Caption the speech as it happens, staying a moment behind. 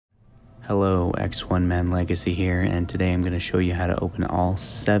Hello, X1 Man Legacy here, and today I'm going to show you how to open all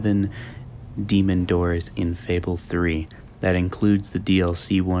 7 demon doors in Fable 3. That includes the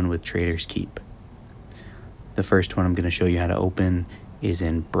DLC one with Traitor's Keep. The first one I'm going to show you how to open is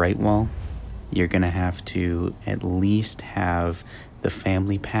in Brightwall. You're going to have to at least have the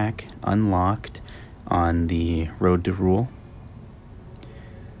family pack unlocked on the Road to Rule.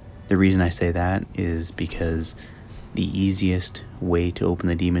 The reason I say that is because the easiest way to open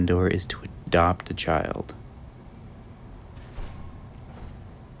the demon door is to adopt a child.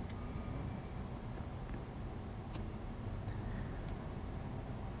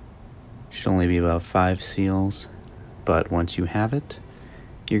 Should only be about 5 seals, but once you have it,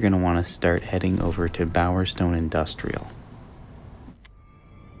 you're going to want to start heading over to Bowerstone Industrial.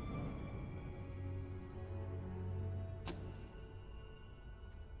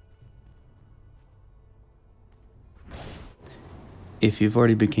 If you've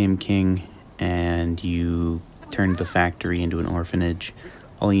already become king and you turned the factory into an orphanage,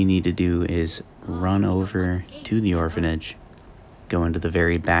 all you need to do is run over to the orphanage, go into the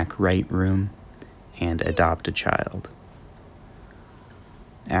very back right room, and adopt a child.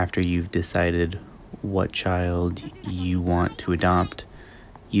 After you've decided what child you want to adopt,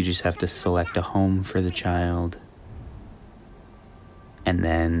 you just have to select a home for the child and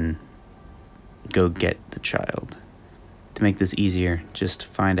then go get the child. To make this easier, just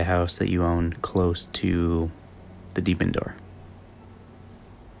find a house that you own close to the demon door.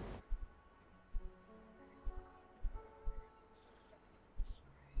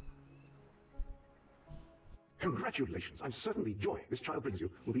 Congratulations. I'm certain the joy this child brings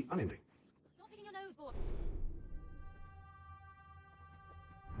you will be unending. Stop picking your nose, boy.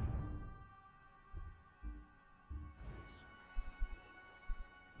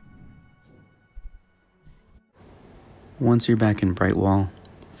 Once you're back in Brightwall,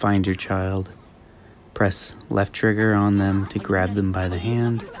 find your child, press left trigger on them to grab them by the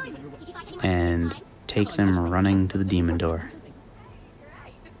hand, and take them running to the demon door.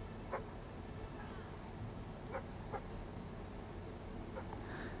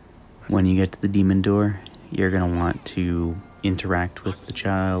 When you get to the demon door, you're going to want to interact with the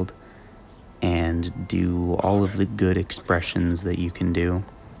child and do all of the good expressions that you can do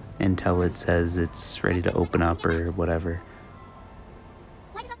until it says it's ready to open up or whatever.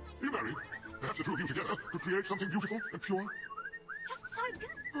 You married? Perhaps the two of you together could create something beautiful and pure? Just so good.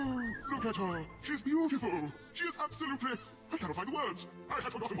 Oh, look at her. She's beautiful. She is absolutely... I cannot find the words. I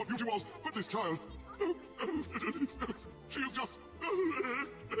had forgotten what beauty was, but this child... She is just... I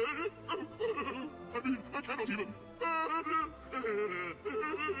mean, I cannot even...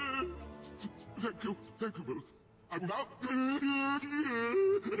 Thank you both. I will now...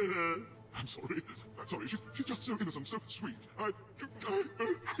 I'm sorry. She's just so innocent, so sweet. It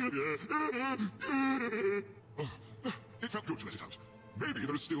felt good to let it out. Maybe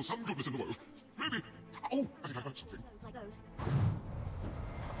there is still some goodness in the world. Maybe... Oh, I think I heard something. Like those.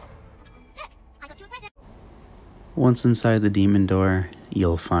 Look, I got you a present. Once inside the demon door,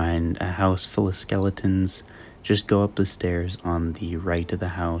 you'll find a house full of skeletons. Just go up the stairs on the right of the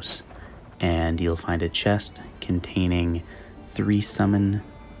house, and you'll find a chest containing 3 summon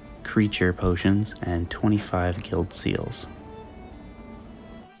creature potions and 25 guild seals.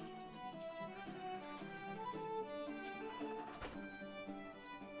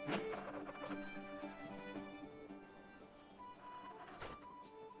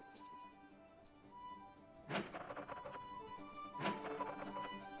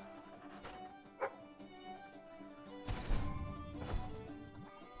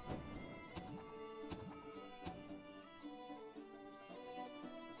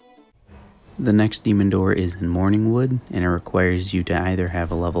 The next demon door is in Mourningwood, and it requires you to either have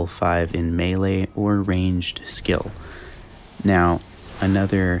a level 5 in melee or ranged skill. Now,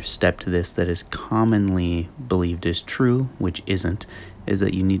 another step to this that is commonly believed is true, which isn't, is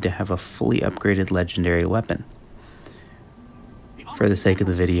that you need to have a fully upgraded legendary weapon. For the sake of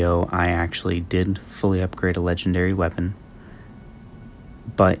the video, I actually did fully upgrade a legendary weapon,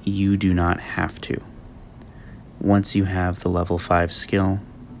 but you do not have to. Once you have the level 5 skill,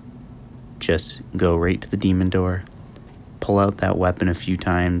 just go right to the demon door, pull out that weapon a few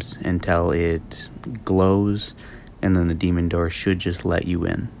times until it glows, and then the demon door should just let you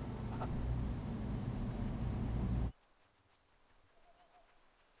in.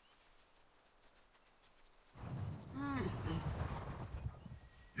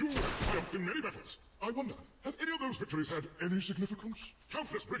 You, my triumphed in many battles. I wonder, have any of those victories had any significance?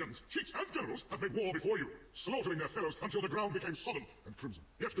 Countless brigands, chiefs, and generals have made war before you, slaughtering their fellows until the ground became sodden and crimson.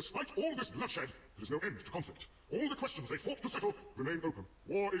 Yet despite all this bloodshed, there is no end to conflict. All the questions they fought to settle remain open.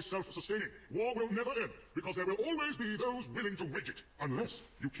 War is self-sustaining. War will never end, because there will always be those willing to wage it, unless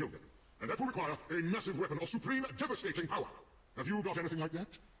you kill them. And that will require a massive weapon of supreme, devastating power. Have you got anything like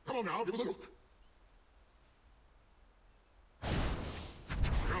that? Come on now, give us a look.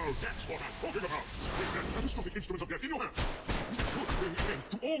 Now that's what I'm talking about. With that catastrophic instrument of death in your hand, you should bring an end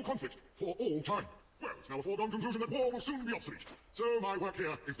to all conflict for all time. Well, it's now a foregone conclusion that war will soon be obsolete. So my work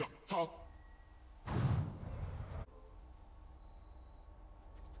here is done. Ha!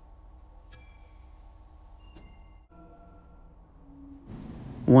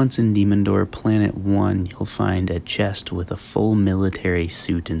 Once in Demon Door Planet 1, you'll find a chest with a full military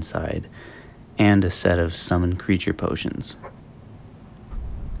suit inside, and a set of summon creature potions.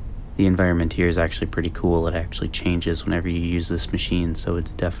 The environment here is actually pretty cool. It actually changes whenever you use this machine, so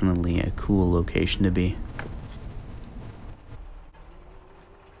it's definitely a cool location to be.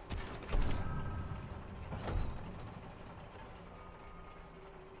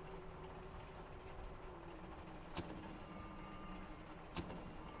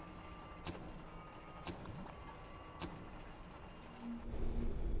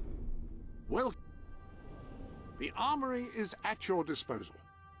 Well, the armory is at your disposal.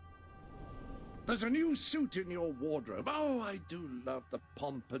 There's a new suit in your wardrobe. Oh, I do love the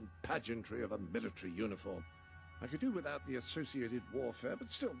pomp and pageantry of a military uniform. I could do without the associated warfare,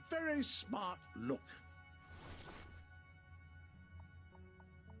 but still, very smart look.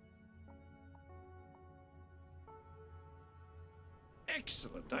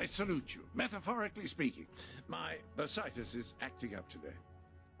 Excellent, I salute you. Metaphorically speaking, my bursitis is acting up today.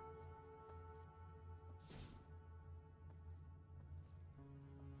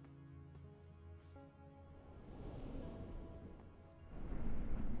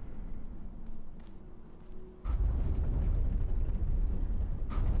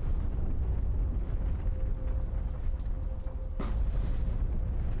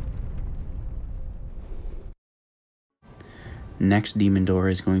 Next demon door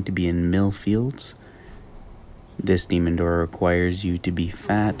is going to be in Millfields. This demon door requires you to be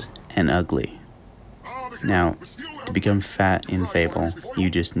fat and ugly. Now, to become fat in Fable, you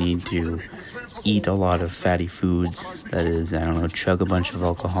just need to eat a lot of fatty foods, that is, I don't know, chug a bunch of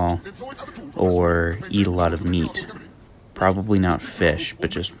alcohol, or eat a lot of meat. Probably not fish, but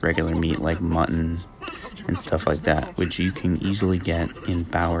just regular meat like mutton and stuff like that, which you can easily get in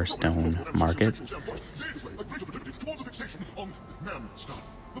Bowerstone Market.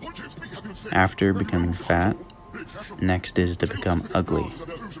 After becoming fat, next is to become ugly.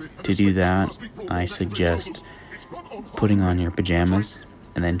 To do that, I suggest putting on your pajamas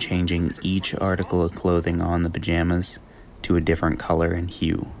and then changing each article of clothing on the pajamas to a different color and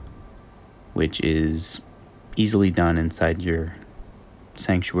hue, which is easily done inside your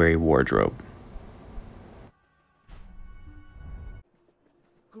sanctuary wardrobe.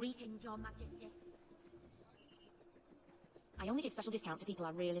 Greetings, Your Majesty. I only give special discounts to people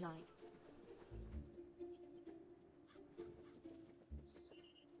I really like.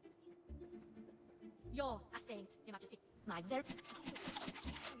 You're a saint, Your Majesty. My very...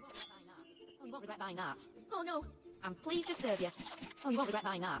 Oh, you won't regret buying that. Oh, no. I'm pleased to serve you. Oh, you won't regret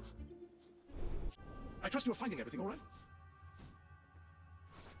buying that. I trust you are finding everything all right?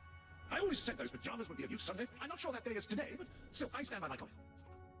 I always said those pajamas would be of use someday. I'm not sure that day is today, but still, I stand by my comment.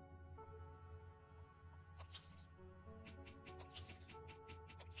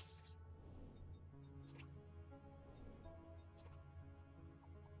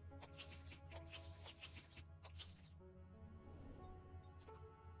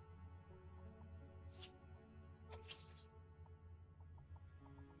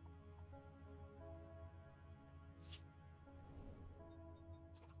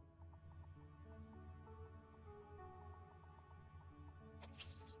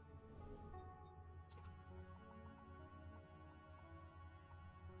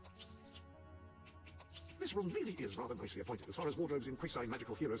 This room really is rather nicely appointed as far as wardrobes in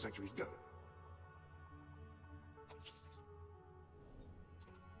quasi-magical hero sanctuaries go.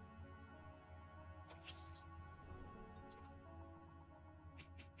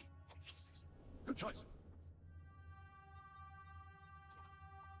 Good choice.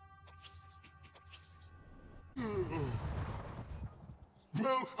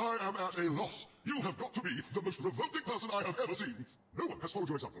 Well, I am at a loss. You have got to be the most revolting person I have ever seen. No one has followed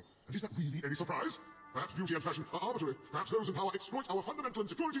your example. And is that really any surprise? Perhaps beauty and fashion are arbitrary. Perhaps those in power exploit our fundamental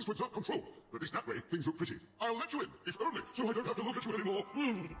insecurities to exert control. But at least that way, things look pretty. I'll let you in, if only, so I don't have to look at you anymore.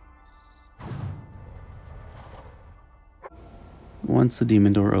 Once the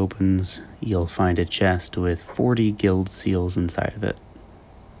demon door opens, you'll find a chest with 40 guild seals inside of it.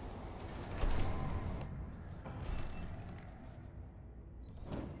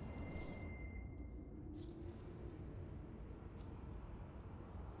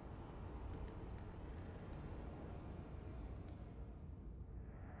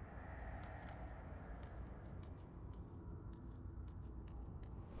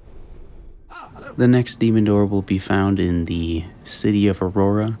 The next demon door will be found in the City of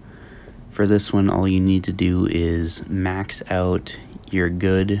Aurora. For this one, all you need to do is max out your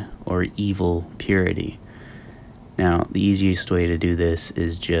good or evil purity. Now, the easiest way to do this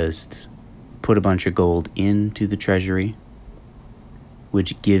is just put a bunch of gold into the treasury,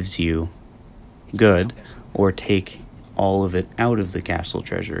 which gives you good, or take all of it out of the castle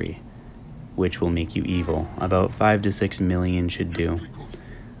treasury, which will make you evil. About 5 to 6 million should do.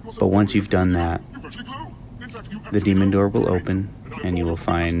 But once you've done that, the demon door will open, and you will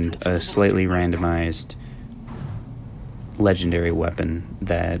find a slightly randomized legendary weapon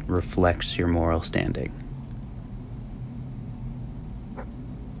that reflects your moral standing.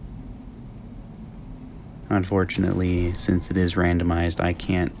 Unfortunately, since it is randomized, I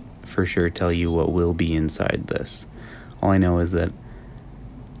can't for sure tell you what will be inside this. All I know is that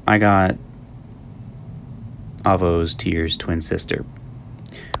I got Avo's Tyr's twin sister,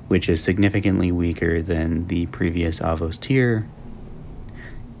 which is significantly weaker than the previous Avo's Tyr,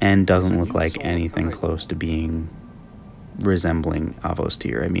 and doesn't look like anything close to being resembling Avo's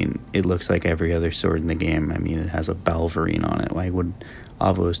Tyr. I mean, it looks like every other sword in the game. I mean, it has a balverine on it. Why would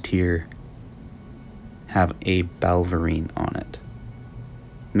Avo's Tyr have a balverine on it?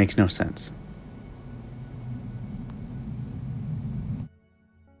 Makes no sense.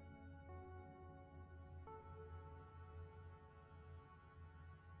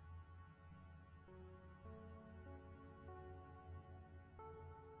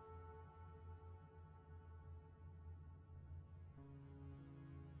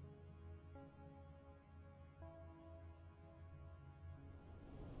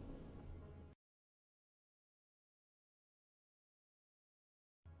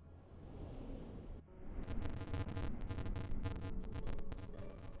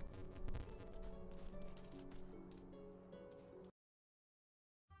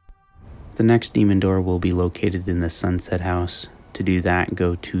 The next demon door will be located in the Sunset House. To do that,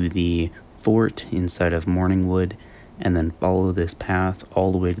 go to the fort inside of Mourningwood, and then follow this path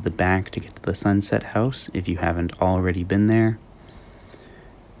all the way to the back to get to the Sunset House if you haven't already been there.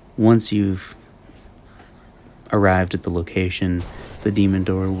 Once you've arrived at the location, the demon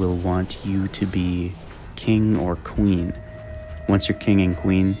door will want you to be king or queen. Once you're king and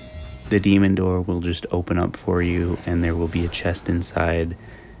queen, the demon door will just open up for you, and there will be a chest inside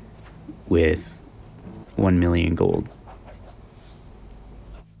with 1 million gold.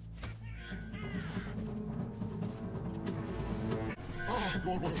 Your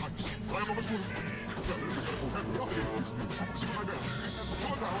Royal Highness, I am Robert Swanson. Well, there is a certain man who offered me this new secret man. It's as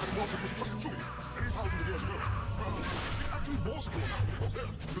secure now as it was when it was trusted to me many thousands of years ago. Well, it's actually more secure now than it was then,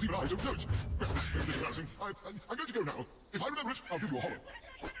 because even I don't know it. Well, this is a bit embarrassing. I'm going to go now. If I remember it, I'll give you a hollow.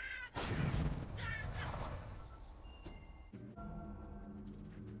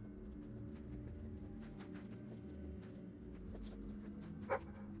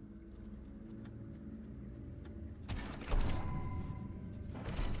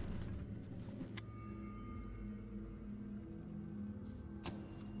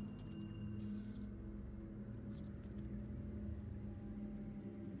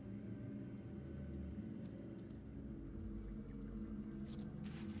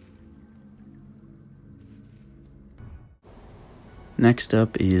 Next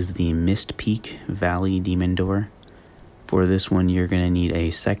up is the Mistpeak Valley Demon Door. For this one, you're going to need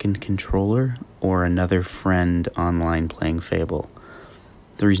a second controller or another friend online playing Fable.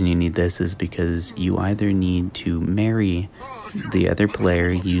 The reason you need this is because you either need to marry the other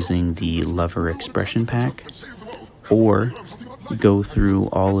player using the Lover Expression Pack, or go through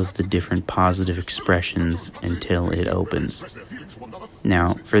all of the different positive expressions until it opens.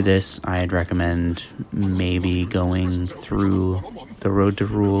 Now, for this, I'd recommend maybe going through the Road to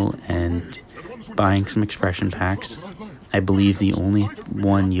Rule and buying some expression packs. I believe the only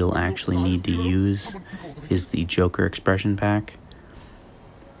one you'll actually need to use is the Joker expression pack.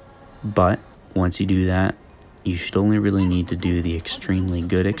 But once you do that, you should only really need to do the extremely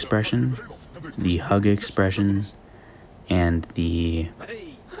good expression, the hug expression, and the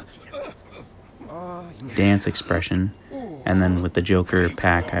dance expression. And then with the Joker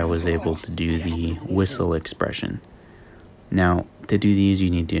pack, I was able to do the whistle expression. Now, to do these, you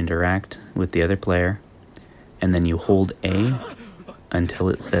need to interact with the other player, and then you hold A until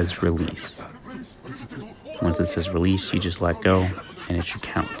it says release. Once it says release, you just let go and it should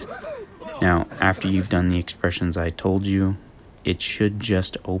count. Now, after you've done the expressions I told you, it should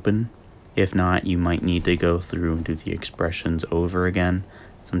just open. If not, you might need to go through and do the expressions over again.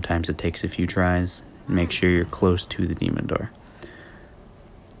 Sometimes it takes a few tries. Make sure you're close to the demon door.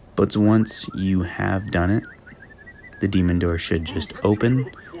 But once you have done it, the demon door should just open,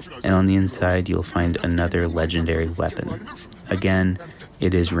 and on the inside you'll find another legendary weapon. Again,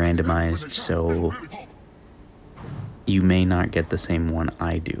 it is randomized, so you may not get the same one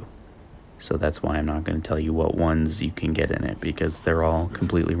I do. So that's why I'm not going to tell you what ones you can get in it, because they're all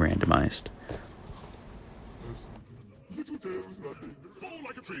completely randomized.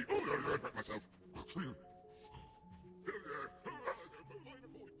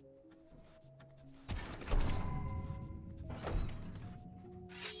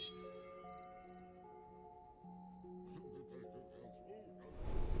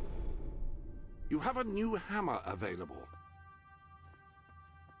 You have a new hammer available.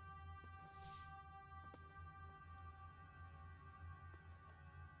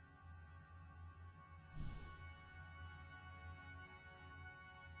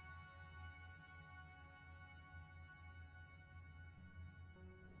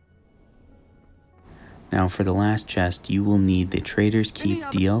 Now for the last chest, you will need the Traitor's Keep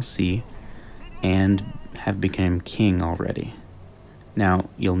DLC and have become king already. Now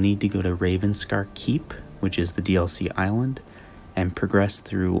you'll need to go to Ravenscar Keep, which is the DLC island, and progress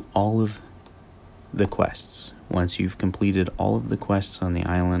through all of the quests. Once you've completed all of the quests on the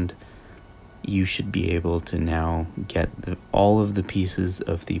island, you should be able to now get all of the pieces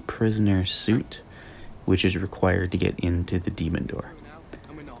of the prisoner suit, which is required to get into the demon door.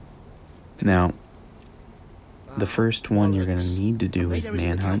 Now, the first one you're going to need to do is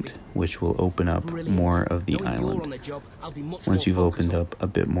Manhunt, which will open up more of the island. Once you've opened up a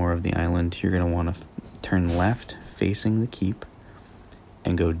bit more of the island, you're going to want to turn left facing the keep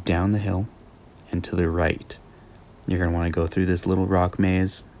and go down the hill and to the right. You're going to want to go through this little rock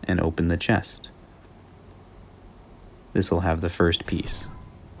maze and open the chest. This will have the first piece.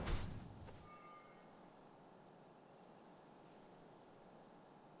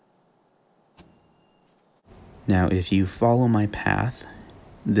 Now, if you follow my path,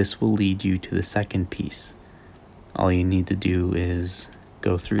 this will lead you to the second piece. All you need to do is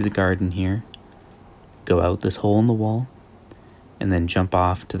go through the garden here, go out this hole in the wall, and then jump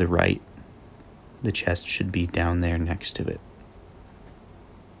off to the right. The chest should be down there next to it.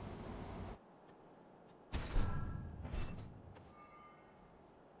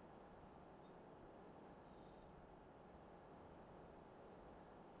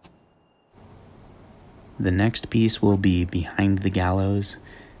 The next piece will be behind the gallows,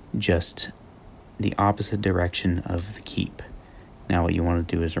 just the opposite direction of the keep. Now what you want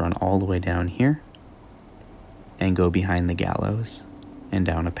to do is run all the way down here and go behind the gallows and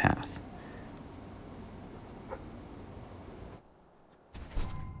down a path.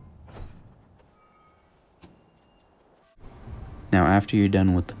 Now after you're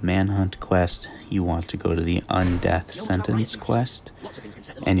done with the Manhunt quest, you want to go to the Undeath Sentence quest,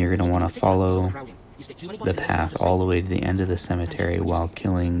 and you're going to want to follow the path all the way to the end of the cemetery while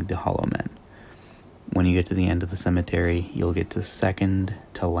killing the Hollow Men. When you get to the end of the cemetery, you'll get to the second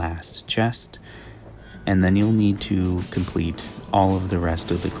to last chest, and then you'll need to complete all of the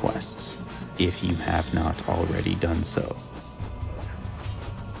rest of the quests if you have not already done so.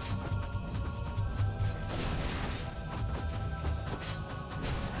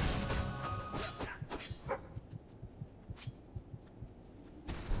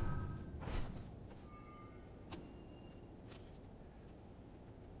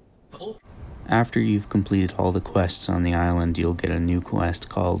 After you've completed all the quests on the island, you'll get a new quest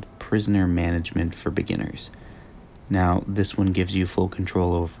called Prisoner Management for Beginners. Now, this one gives you full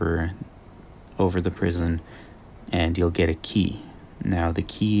control over the prison, and you'll get a key. Now, the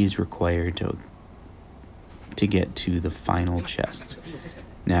key is required to get to the final chest.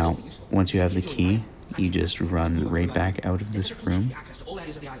 Now, once you have the key, you just run right back out of this room.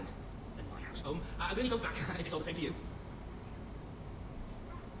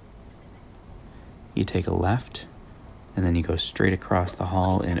 You take a left, and then you go straight across the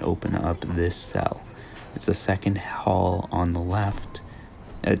hall and open up this cell. It's the second hall on the left.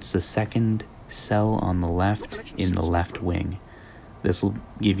 It's the second cell on the left in the left wing. This will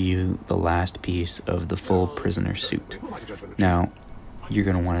give you the last piece of the full prisoner suit. Now, you're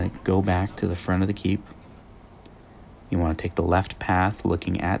going to want to go back to the front of the keep. You want to take the left path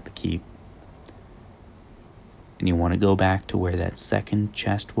looking at the keep. And you want to go back to where that second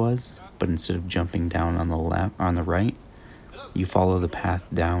chest was, but instead of jumping down on the left, on the right, you follow the path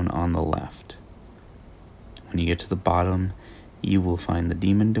down on the left. When you get to the bottom, you will find the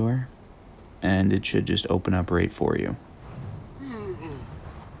demon door, and it should just open up right for you.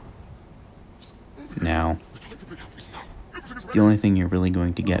 Now, the only thing you're really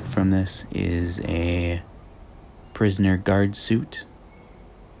going to get from this is a prisoner guard suit.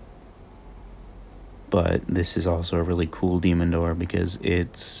 But this is also a really cool demon door because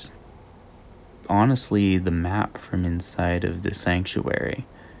it's honestly the map from inside of the sanctuary.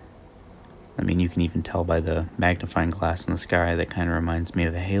 I mean, you can even tell by the magnifying glass in the sky that kind of reminds me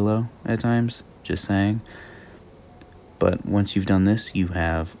of a halo at times, just saying. But once you've done this, you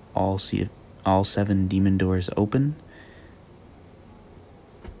have all 7 demon doors open.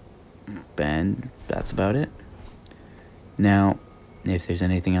 And that's about it. Now, if there's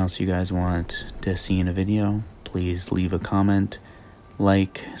anything else you guys want to see in a video, please leave a comment,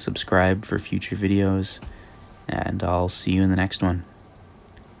 like, subscribe for future videos, and I'll see you in the next one.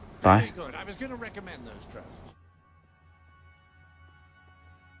 Bye. Very good. I was going to recommend those trousers.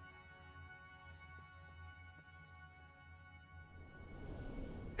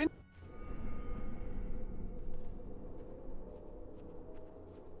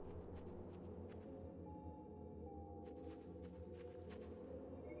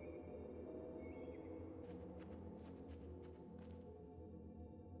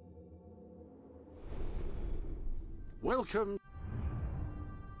 Welcome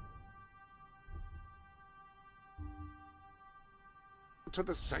to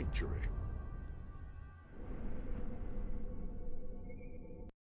the sanctuary.